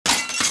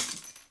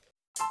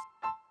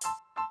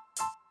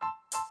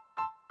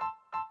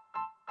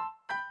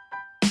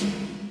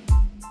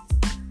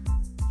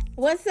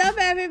What's up,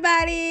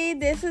 everybody?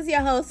 This is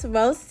your host,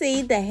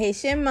 Rosie, the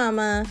Haitian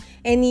Mama,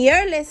 and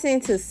you're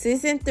listening to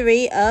Season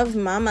 3 of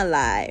Mama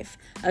Life,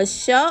 a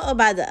show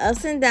about the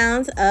ups and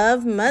downs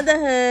of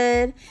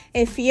motherhood.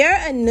 If you're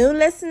a new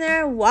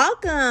listener,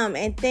 welcome,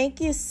 and thank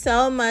you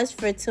so much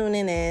for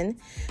tuning in.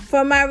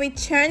 For my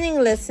returning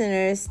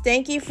listeners,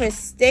 thank you for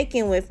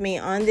sticking with me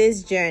on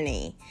this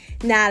journey.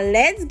 Now,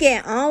 let's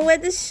get on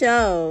with the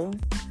show.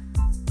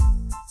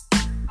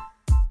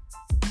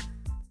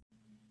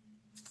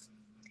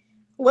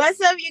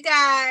 What's up, you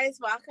guys?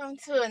 Welcome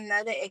to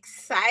another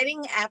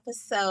exciting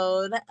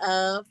episode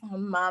of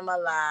Mama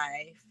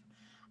Life.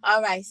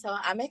 All right, so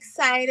I'm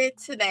excited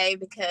today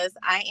because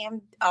I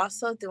am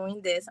also doing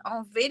this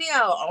on video.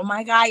 Oh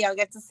my God, y'all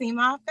get to see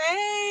my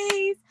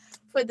face.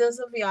 For those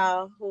of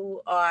y'all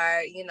who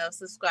are,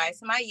 subscribed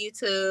to my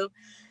YouTube.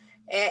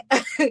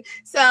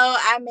 So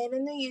I made a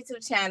new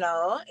YouTube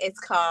channel. It's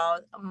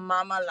called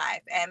Mama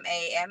Life,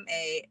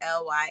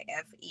 MAMALYFE.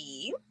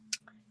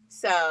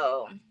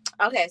 So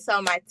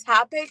my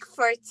topic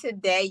for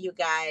today, you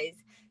guys,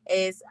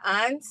 is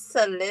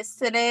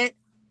unsolicited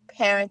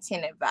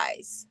parenting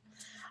advice.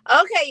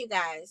 Okay, you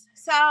guys.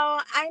 So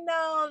I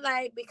know,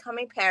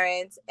 becoming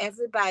parents,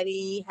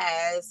 everybody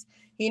has,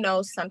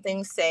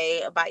 something to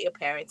say about your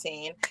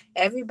parenting.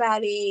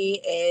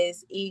 Everybody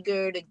is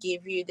eager to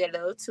give you their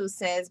little 2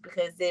 cents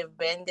because they've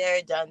been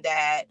there, done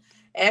that.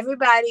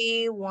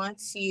 Everybody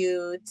wants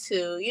you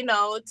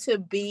to, to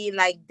be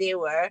like they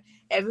were.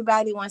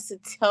 Everybody wants to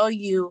tell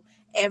you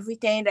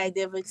everything that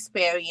they've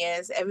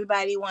experienced.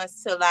 Everybody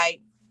wants to,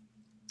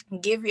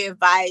 give you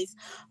advice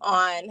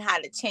on how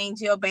to change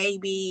your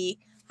baby,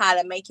 how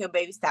to make your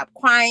baby stop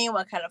crying,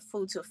 what kind of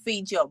food to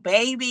feed your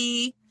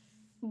baby.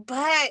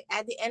 But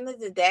at the end of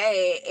the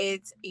day,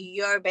 it's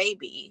your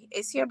baby.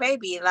 It's your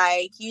baby.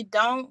 You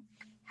don't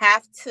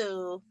have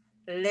to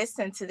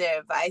listen to their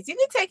advice. You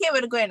can take it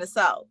with a grain of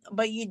salt,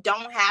 but you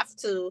don't have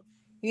to,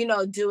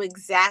 do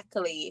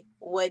exactly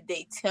what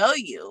they tell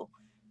you.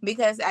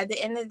 Because at the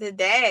end of the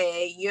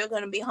day, you're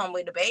going to be home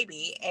with the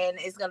baby and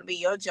it's going to be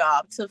your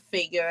job to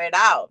figure it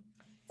out.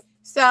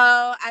 So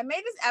I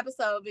made this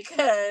episode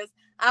because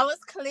I was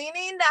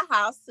cleaning the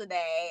house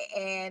today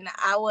and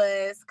I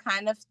was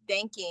kind of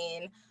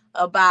thinking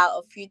about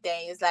a few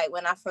things. Like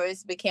when I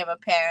first became a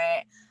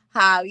parent,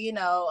 how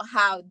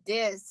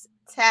this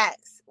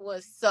task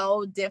was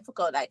so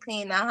difficult, like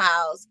cleaning the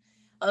house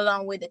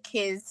along with the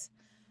kids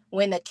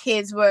when the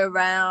kids were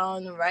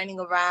around, running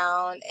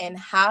around, and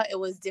how it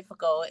was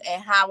difficult,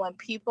 and how when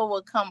people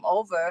would come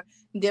over,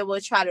 they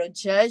would try to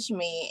judge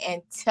me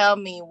and tell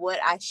me what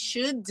I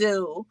should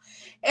do,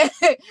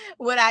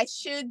 what I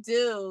should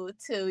do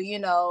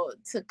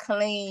to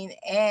clean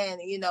and,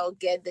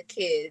 get the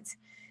kids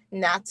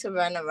not to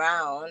run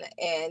around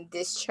and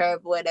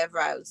disturb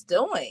whatever I was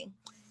doing.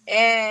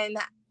 And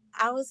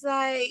I was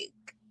like,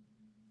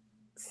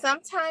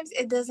 sometimes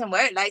it doesn't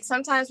work.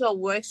 Sometimes what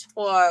works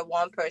for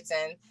one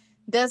person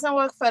doesn't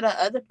work for the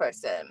other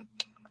person.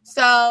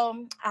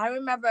 So I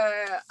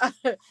remember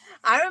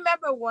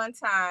one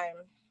time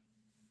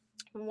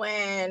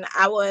when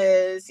I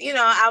was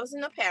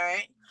a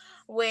parent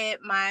with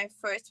my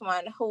first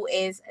one, who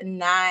is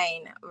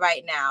 9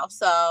 right now.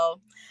 So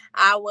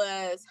I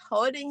was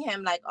holding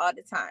him all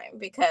the time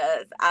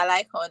because I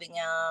like holding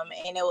him,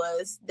 and it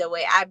was the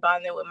way I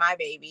bonded with my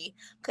baby.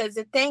 Because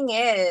the thing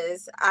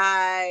is,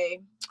 I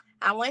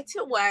went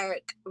to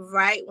work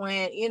right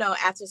when,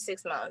 after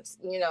 6 months,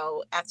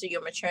 after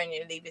your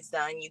maternity leave is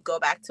done, you go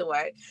back to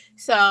work.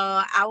 So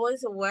I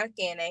was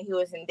working and he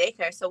was in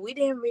daycare. So we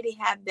didn't really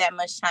have that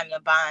much time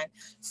to bond.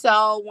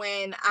 So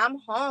when I'm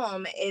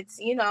home, it's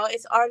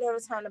our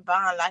little time to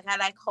bond. I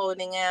like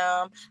holding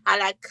him. I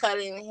like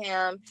cuddling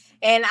him.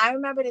 And I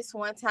remember this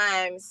one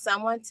time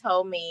someone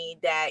told me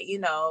that,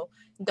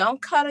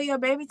 don't cuddle your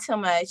baby too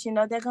much.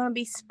 They're going to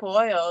be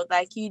spoiled.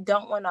 You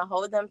don't want to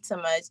hold them too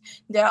much.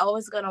 They're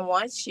always going to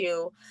want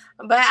you.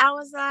 But I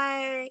was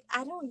like,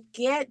 I don't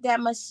get that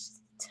much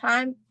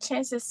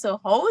chances to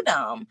hold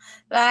them.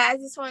 I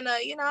just want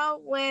to,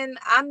 when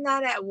I'm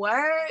not at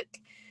work,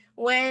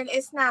 when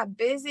it's not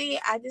busy,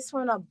 I just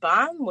want to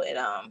bond with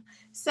them.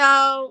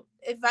 So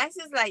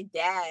advices like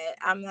that,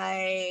 I'm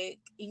like,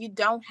 you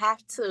don't have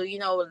to,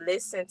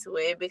 listen to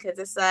it, because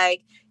it's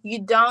you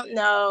don't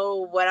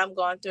know what I'm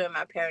going through in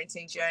my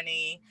parenting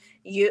journey.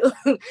 You're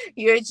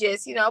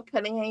just,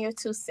 putting in your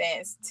 2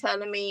 cents,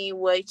 telling me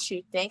what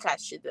you think I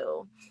should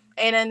do.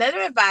 And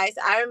another advice,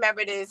 I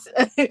remember this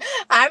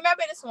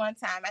one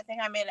time, I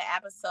think I made an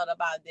episode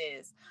about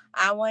this.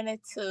 I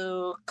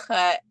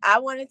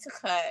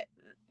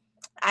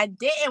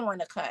didn't want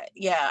to cut.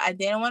 Yeah, I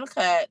didn't want to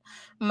cut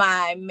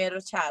my middle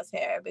child's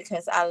hair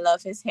because I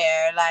love his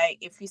hair.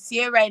 If you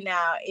see it right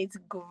now, it's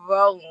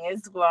growing.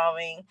 It's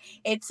growing.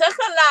 It took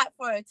a lot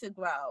for it to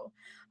grow.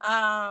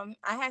 I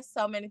had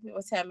so many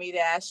people tell me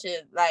that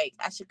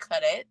I should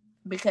cut it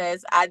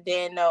because I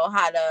didn't know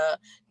how to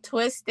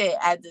twist it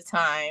at the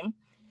time.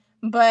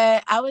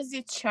 But I was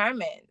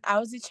determined. I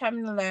was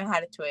determined to learn how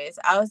to twist.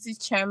 I was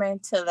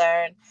determined to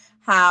learn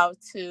how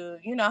to,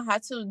 how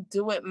to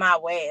do it my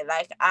way.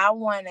 Like, I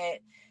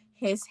wanted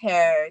his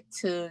hair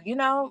to,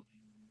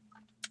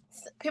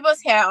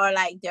 people's hair are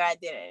like their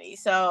identity.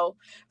 So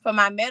for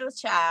my middle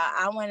child,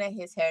 I wanted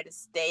his hair to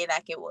stay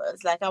like it was.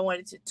 Like, I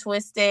wanted to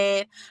twist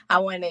it. I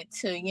wanted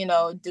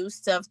to, do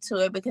stuff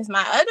to it, because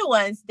my other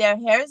ones, their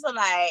hairs are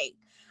like,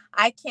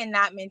 I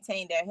cannot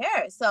maintain their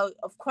hair. So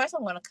of course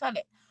I'm gonna cut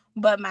it.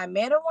 But my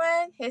middle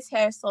one, his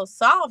hair is so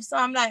soft. So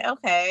I'm like,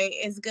 okay,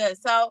 it's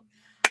good. So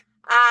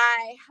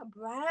I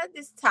brought up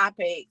this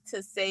topic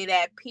to say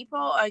that people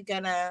are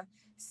gonna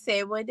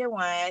say what they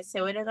want,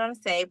 say what they're gonna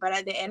say, but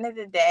at the end of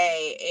the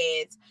day,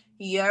 it's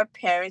your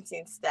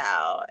parenting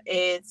style.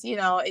 It's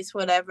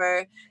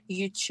whatever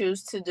you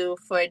choose to do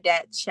for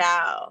that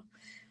child.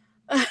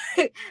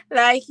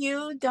 Like,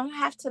 you don't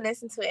have to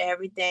listen to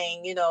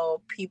everything,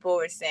 people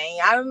were saying.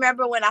 I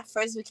remember when I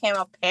first became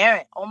a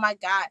parent. Oh my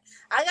God.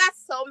 I got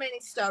so many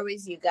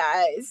stories, you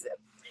guys.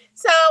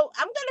 So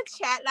I'm gonna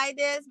chat like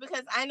this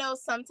because I know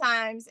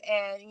sometimes,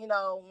 and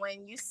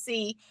when you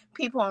see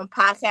people on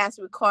podcast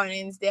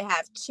recordings, they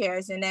have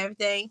chairs and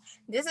everything.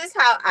 This is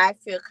how I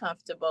feel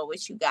comfortable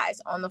with you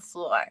guys on the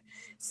floor.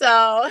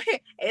 So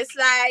it's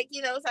like,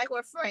 it's like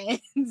we're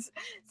friends.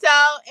 So,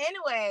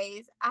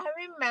 anyways, I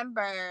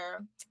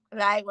remember,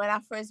 like, when I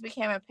first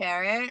became a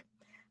parent,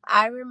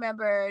 I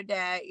remember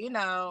that,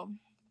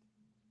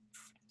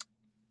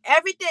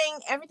 everything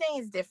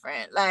is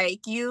different. Like,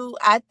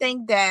 I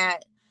think that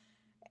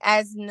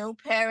as new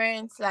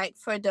parents, like,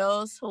 for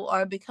those who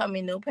are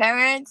becoming new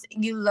parents,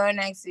 you learn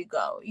as you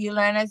go. It's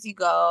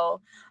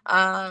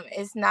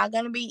not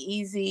gonna be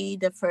easy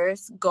the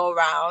first go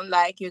round.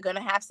 Like, you're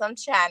gonna have some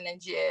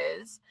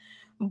challenges,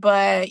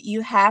 but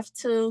you have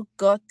to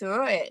go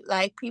through it.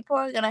 Like, people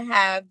are gonna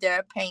have their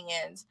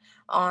opinions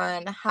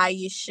on how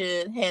you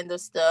should handle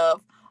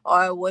stuff,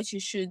 or what you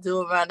should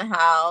do around the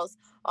house,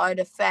 or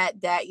the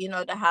fact that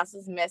the house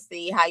is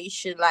messy, how you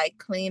should, like,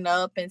 clean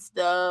up and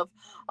stuff,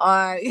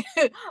 or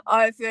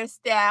or if you're a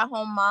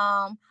stay-at-home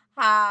mom,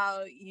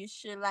 how you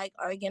should, like,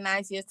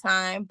 organize your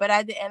time. But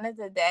at the end of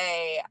the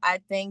day, I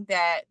think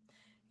that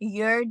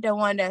you're the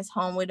one that's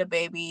home with a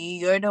baby.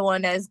 You're the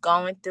one that's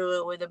going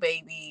through it with a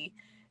baby.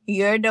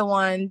 You're the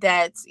one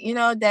that's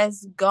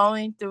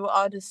going through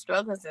all the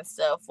struggles and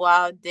stuff,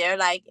 while they're,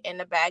 like, in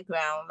the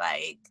background,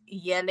 like,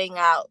 yelling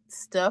out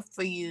stuff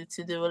for you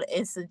to do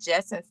and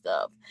suggesting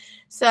stuff.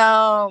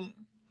 So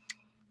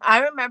I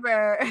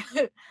remember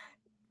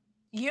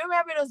you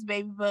remember those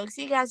baby books?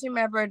 You guys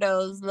remember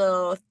those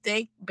little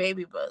thick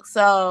baby books?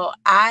 So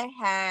I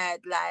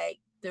had, like,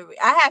 three.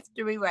 I have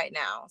three right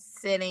now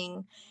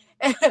sitting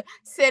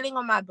sitting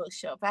on my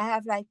bookshelf. I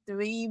have, like,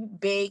 three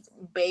big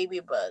baby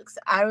books.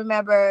 I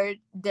remember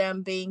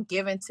them being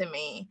given to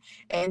me,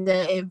 and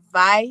the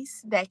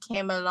advice that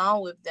came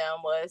along with them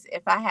was,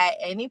 if I had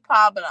any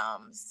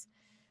problems,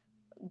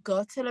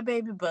 go to the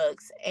baby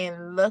books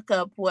and look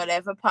up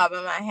whatever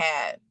problem I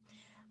had.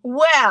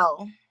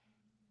 Well,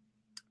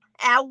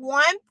 at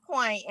one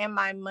point in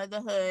my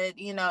motherhood,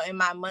 in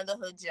my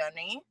motherhood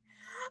journey,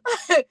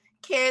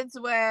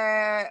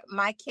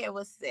 my kid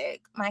was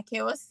sick.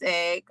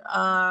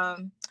 I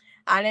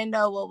didn't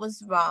know what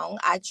was wrong.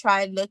 I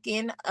tried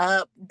looking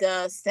up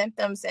the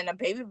symptoms in a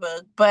baby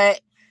book,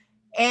 but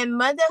in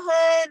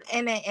motherhood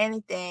and in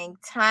anything,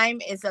 time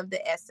is of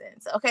the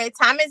essence. Okay,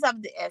 time is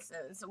of the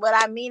essence. What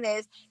I mean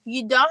is,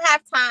 you don't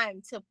have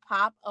time to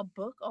pop a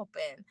book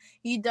open.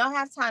 You don't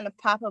have time to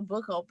pop a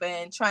book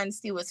open, trying to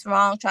see what's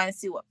wrong, trying to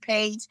see what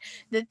page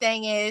the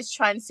thing is,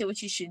 trying to see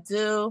what you should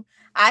do.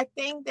 I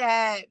think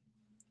that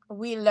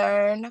we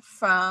learn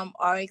from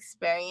our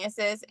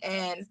experiences,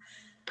 and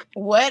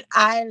what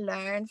I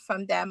learned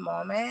from that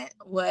moment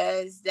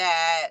was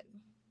that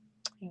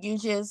you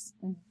just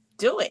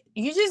do it.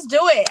 You just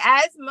do it.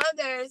 As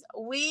mothers,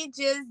 we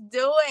just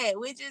do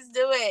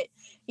it.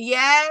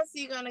 Yes,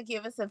 you're going to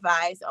give us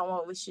advice on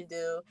what we should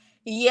do.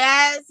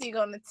 Yes, you're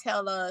going to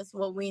tell us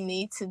what we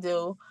need to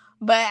do.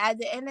 But at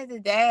the end of the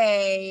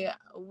day,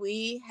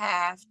 we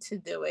have to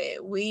do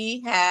it. We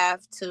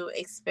have to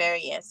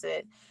experience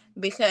it,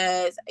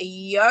 because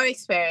your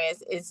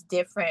experience is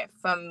different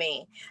from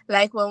me.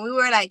 Like, when we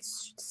were, like,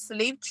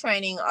 sleep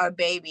training our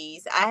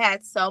babies, I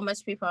had so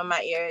much people in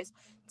my ears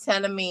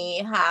telling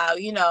me how,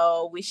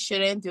 we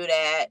shouldn't do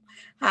that,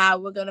 how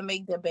we're gonna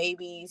make the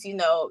babies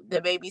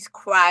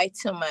cry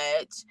too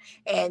much,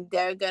 and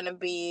they're gonna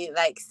be,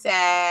 like,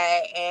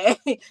 sad, and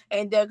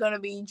and they're gonna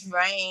be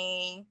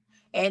drained,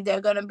 and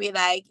they're gonna be,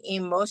 like,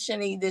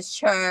 emotionally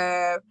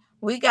disturbed.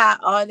 We got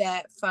all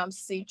that from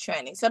sleep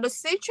training. So the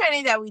sleep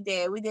training that we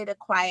did a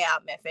quiet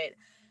out method.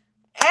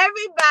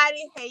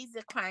 Everybody hates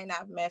the crying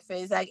out method.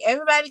 It's like,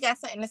 everybody got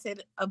something to say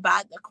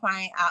about the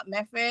crying out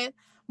method.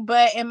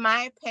 But in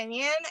my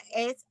opinion,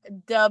 it's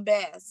the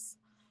best.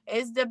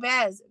 It's the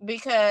best,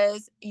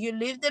 because you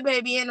leave the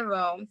baby in the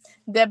room,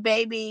 the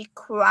baby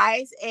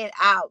cries it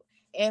out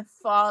and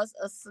falls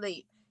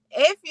asleep.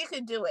 if you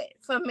could do it.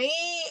 For me,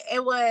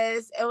 it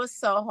was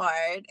so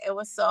hard. It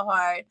was so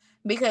hard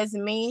because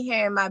me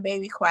hearing my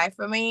baby cry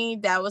for me,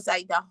 that was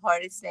like the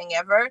hardest thing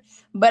ever.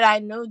 But I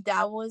knew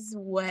that was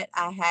what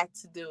I had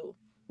to do.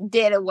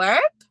 Did it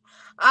work?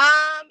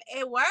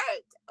 It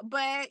worked.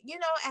 But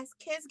as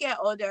kids get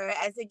older,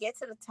 as they get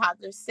to the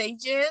toddler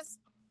stages,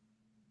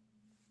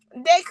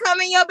 they come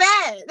in your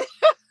bed.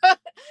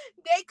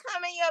 They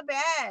come in your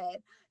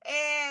bed.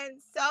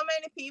 And so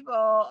many people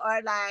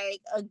are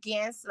like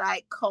against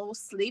like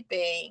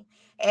co-sleeping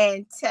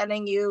and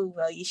telling you,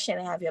 well, you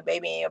shouldn't have your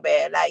baby in your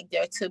bed, like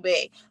they're too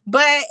big.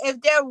 But if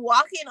they're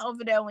walking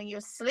over there when you're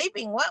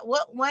sleeping,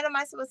 what am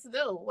I supposed to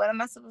do? What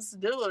am I supposed to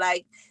do?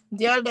 Like,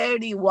 they're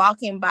literally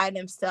walking by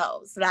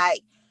themselves.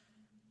 Like,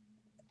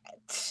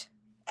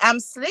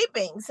 I'm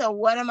sleeping, so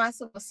what am I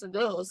supposed to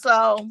do?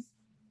 So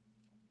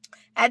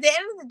at the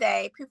end of the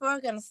day, people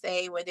are going to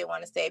say what they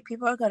want to say.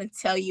 People are going to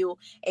tell you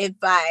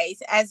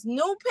advice. As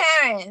new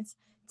parents,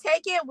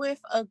 take it with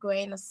a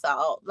grain of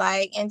salt,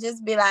 and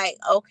just be like,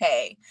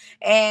 okay.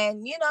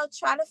 And,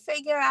 try to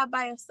figure out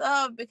by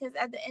yourself, because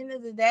at the end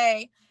of the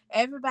day,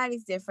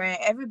 everybody's different.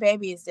 Every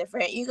baby is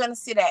different. You're going to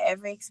see that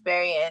every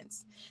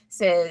experience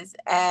says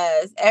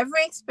as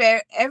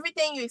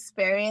everything you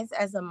experience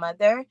as a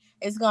mother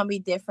is going to be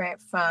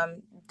different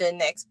from the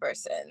next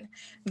person,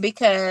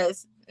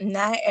 because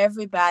not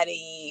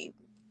everybody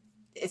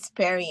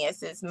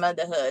experiences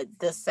motherhood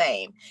the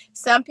same.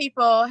 Some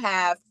people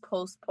have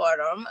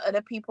postpartum,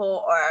 other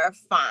people are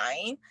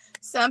fine.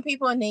 Some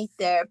people need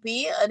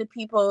therapy, other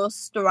people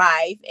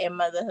strive in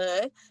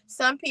motherhood.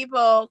 Some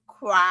people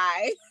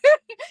cry,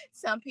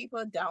 some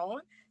people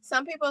don't.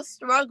 Some people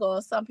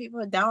struggle, some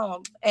people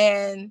don't.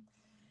 And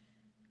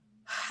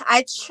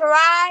I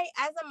try,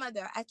 as a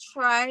mother, I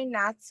try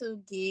not to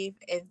give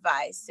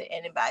advice to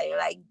anybody.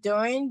 Like,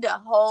 during the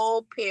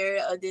whole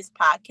period of this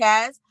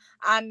podcast,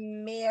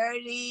 I'm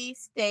merely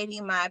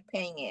stating my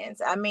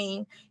opinions. I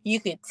mean, you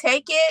could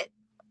take it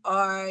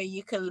or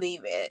you could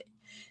leave it.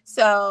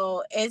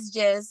 So it's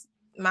just,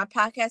 my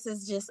podcast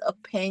is just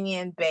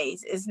opinion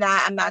based.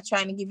 I'm not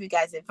trying to give you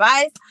guys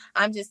advice.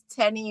 I'm just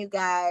telling you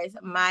guys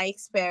my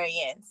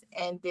experience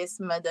in this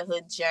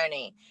motherhood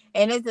journey.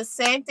 And it's the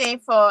same thing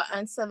for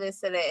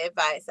unsolicited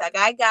advice. Like,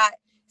 I got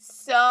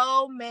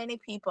so many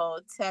people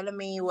telling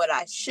me what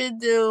I should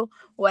do,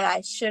 what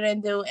I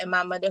shouldn't do in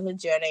my motherhood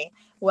journey,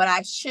 what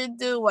I should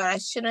do, what I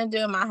shouldn't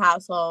do in my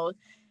household.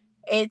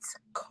 It's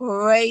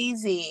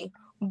crazy.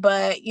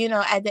 But,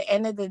 at the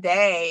end of the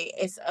day,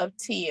 it's up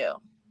to you.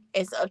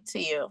 It's up to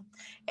you.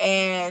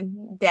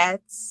 And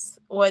that's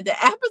what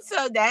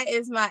that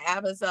is my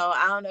episode.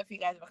 I don't know if you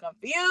guys were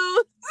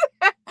confused.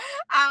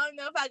 I don't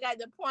know if I got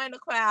the point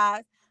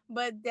across,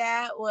 but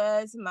that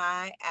was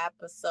my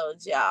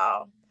episode,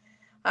 y'all.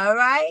 All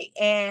right.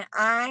 And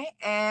I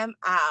am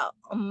out.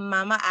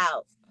 Mama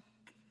out.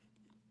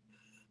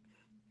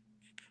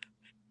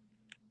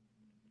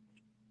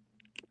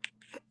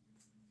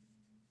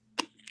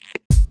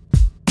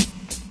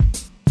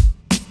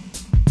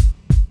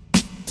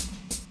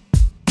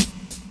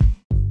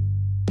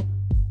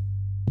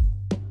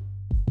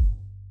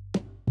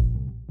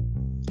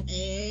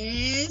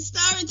 It's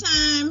story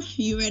time.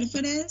 You ready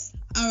for this?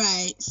 All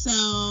right.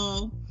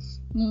 So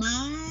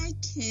my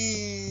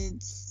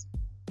kids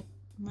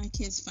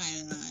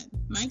fight a lot.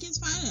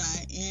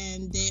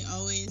 And they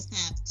always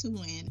have to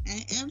win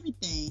at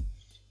everything.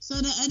 So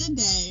the other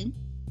day,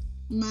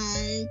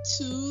 my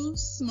two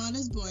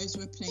smallest boys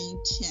were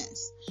playing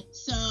chess.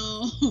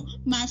 So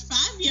my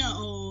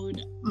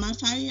 5-year-old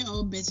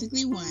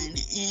basically won,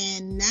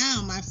 and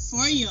now my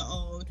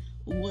 4-year-old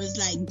was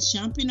like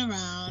jumping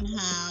around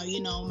how,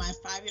 my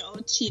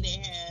 5-year-old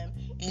cheated him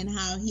and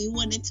how he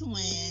wanted to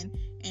win,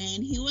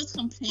 and he was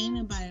complaining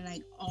about it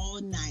like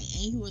all night,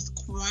 and he was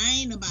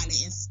crying about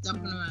it and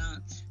stumping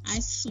around. I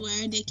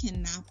swear they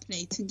cannot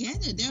play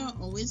together. They're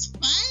always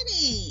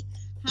fighting.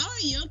 How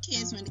are your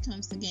kids when it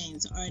comes to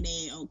games? Are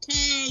they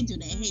okay? Do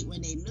they hate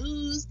when they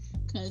lose?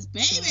 Because,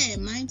 baby,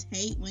 mine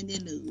hate when they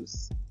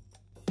lose.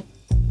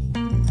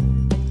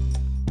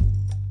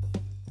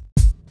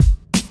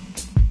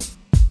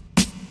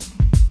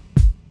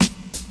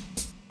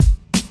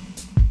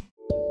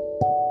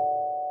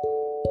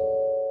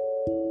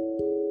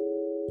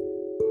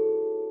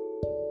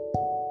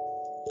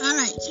 All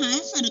right,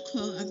 time for the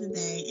quote of the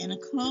day. And the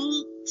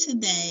quote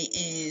today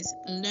is,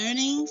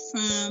 learning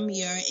from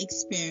your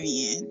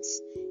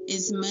experience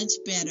is much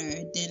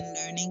better than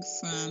learning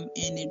from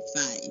an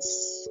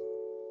advice.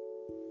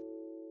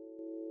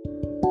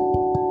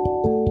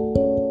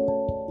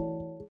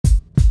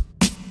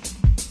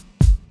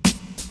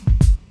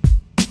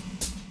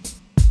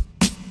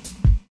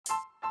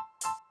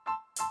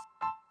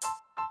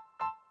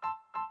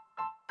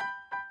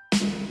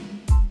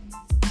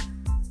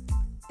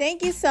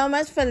 Thank you so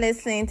much for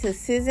listening to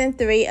Season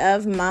 3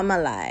 of Mama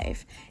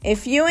Life.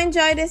 If you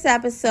enjoyed this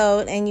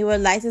episode and you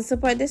would like to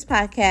support this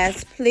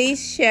podcast, please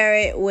share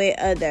it with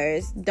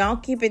others.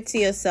 Don't keep it to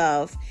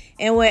yourself.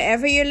 And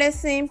wherever you're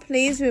listening,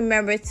 please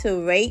remember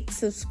to rate,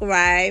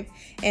 subscribe,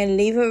 and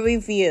leave a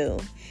review.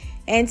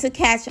 And to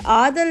catch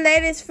all the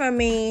latest from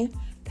me,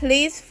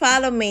 please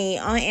follow me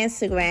on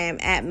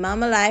Instagram at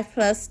Mama Life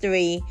Plus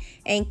 3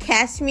 and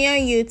catch me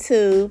on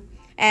YouTube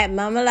at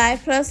Mama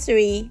Life Plus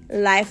 3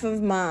 Life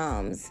of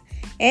Moms.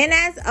 And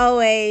as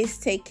always,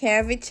 take care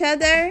of each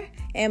other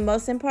and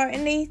most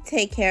importantly,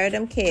 take care of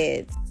them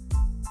kids.